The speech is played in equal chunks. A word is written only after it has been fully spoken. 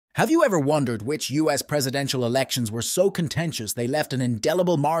Have you ever wondered which US presidential elections were so contentious they left an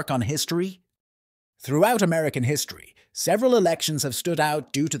indelible mark on history? Throughout American history, several elections have stood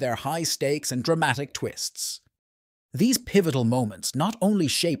out due to their high stakes and dramatic twists. These pivotal moments not only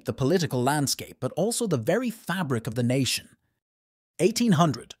shaped the political landscape but also the very fabric of the nation.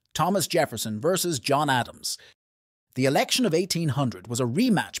 1800, Thomas Jefferson versus John Adams. The election of 1800 was a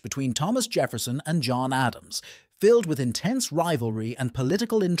rematch between Thomas Jefferson and John Adams, filled with intense rivalry and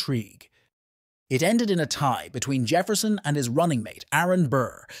political intrigue. It ended in a tie between Jefferson and his running mate, Aaron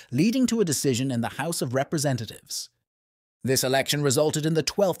Burr, leading to a decision in the House of Representatives. This election resulted in the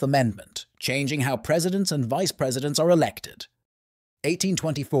 12th Amendment, changing how presidents and vice presidents are elected.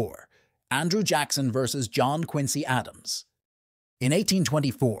 1824, Andrew Jackson versus John Quincy Adams. In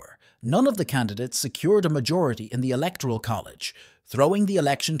 1824, none of the candidates secured a majority in the Electoral College, throwing the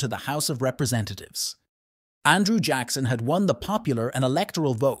election to the House of Representatives. Andrew Jackson had won the popular and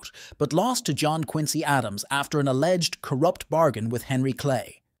electoral vote, but lost to John Quincy Adams after an alleged corrupt bargain with Henry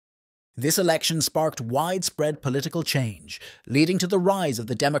Clay. This election sparked widespread political change, leading to the rise of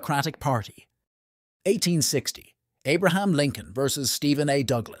the Democratic Party. 1860, Abraham Lincoln versus Stephen A.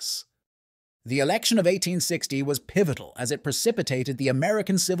 Douglas. The election of 1860 was pivotal as it precipitated the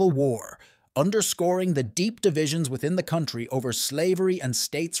American Civil War, underscoring the deep divisions within the country over slavery and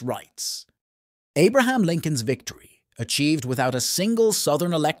states' rights. Abraham Lincoln's victory, achieved without a single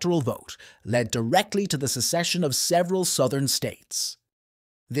Southern electoral vote, led directly to the secession of several Southern states.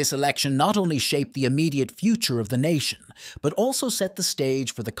 This election not only shaped the immediate future of the nation, but also set the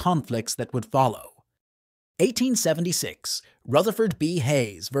stage for the conflicts that would follow. 1876, Rutherford B.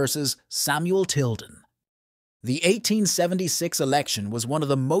 Hayes versus Samuel Tilden. The 1876 election was one of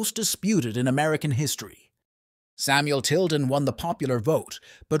the most disputed in American history. Samuel Tilden won the popular vote,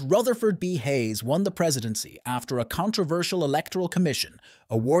 but Rutherford B. Hayes won the presidency after a controversial electoral commission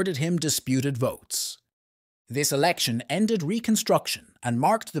awarded him disputed votes. This election ended Reconstruction and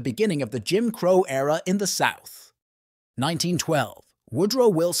marked the beginning of the Jim Crow era in the South. 1912, Woodrow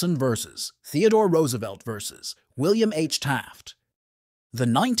Wilson versus Theodore Roosevelt versus William H. Taft. The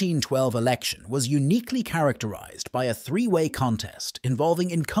 1912 election was uniquely characterized by a three-way contest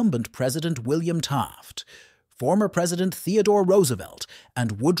involving incumbent President William Taft, former President Theodore Roosevelt,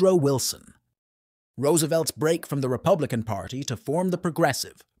 and Woodrow Wilson. Roosevelt's break from the Republican Party to form the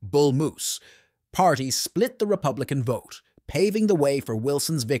progressive, Bull Moose, party split the Republican vote, paving the way for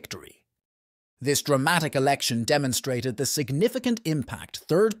Wilson's victory. This dramatic election demonstrated the significant impact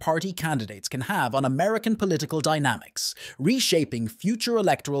third-party candidates can have on American political dynamics, reshaping future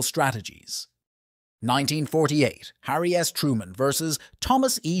electoral strategies. 1948, Harry S. Truman versus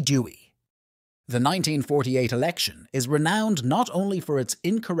Thomas E. Dewey. The 1948 election is renowned not only for its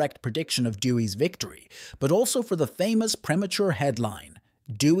incorrect prediction of Dewey's victory, but also for the famous premature headline,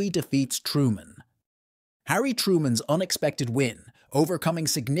 "Dewey defeats Truman." Harry Truman's unexpected win, overcoming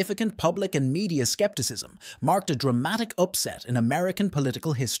significant public and media skepticism, marked a dramatic upset in American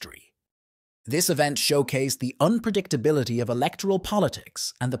political history. This event showcased the unpredictability of electoral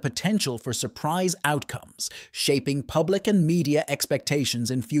politics and the potential for surprise outcomes, shaping public and media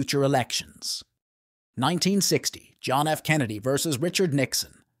expectations in future elections. 1960, John F. Kennedy versus Richard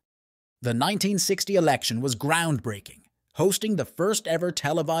Nixon. The 1960 election was groundbreaking, hosting the first-ever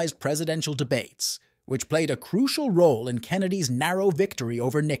televised presidential debates, which played a crucial role in Kennedy's narrow victory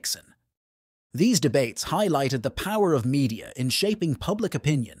over Nixon. These debates highlighted the power of media in shaping public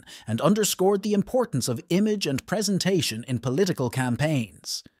opinion and underscored the importance of image and presentation in political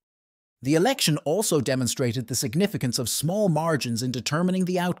campaigns. The election also demonstrated the significance of small margins in determining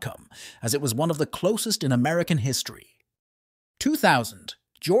the outcome, as it was one of the closest in American history. 2000,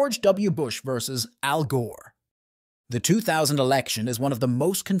 George W. Bush versus Al Gore. The 2000 election is one of the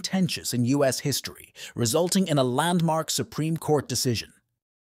most contentious in U.S. history, resulting in a landmark Supreme Court decision.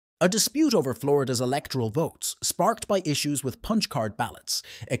 A dispute over Florida's electoral votes, sparked by issues with punch card ballots,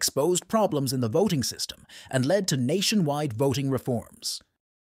 exposed problems in the voting system and led to nationwide voting reforms.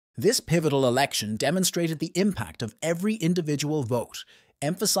 This pivotal election demonstrated the impact of every individual vote,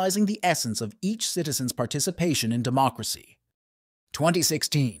 emphasizing the essence of each citizen's participation in democracy.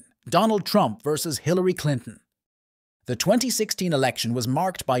 2016, Donald Trump versus Hillary Clinton. The 2016 election was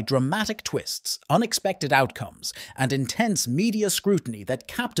marked by dramatic twists, unexpected outcomes, and intense media scrutiny that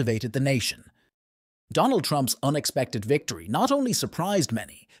captivated the nation. Donald Trump's unexpected victory not only surprised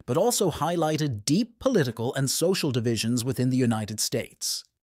many, but also highlighted deep political and social divisions within the United States.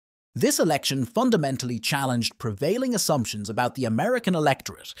 This election fundamentally challenged prevailing assumptions about the American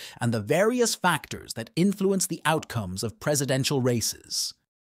electorate and the various factors that influence the outcomes of presidential races.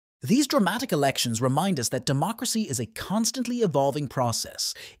 These dramatic elections remind us that democracy is a constantly evolving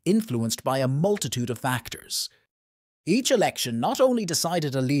process, influenced by a multitude of factors. Each election not only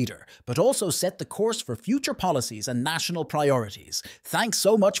decided a leader, but also set the course for future policies and national priorities. Thanks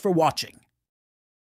so much for watching.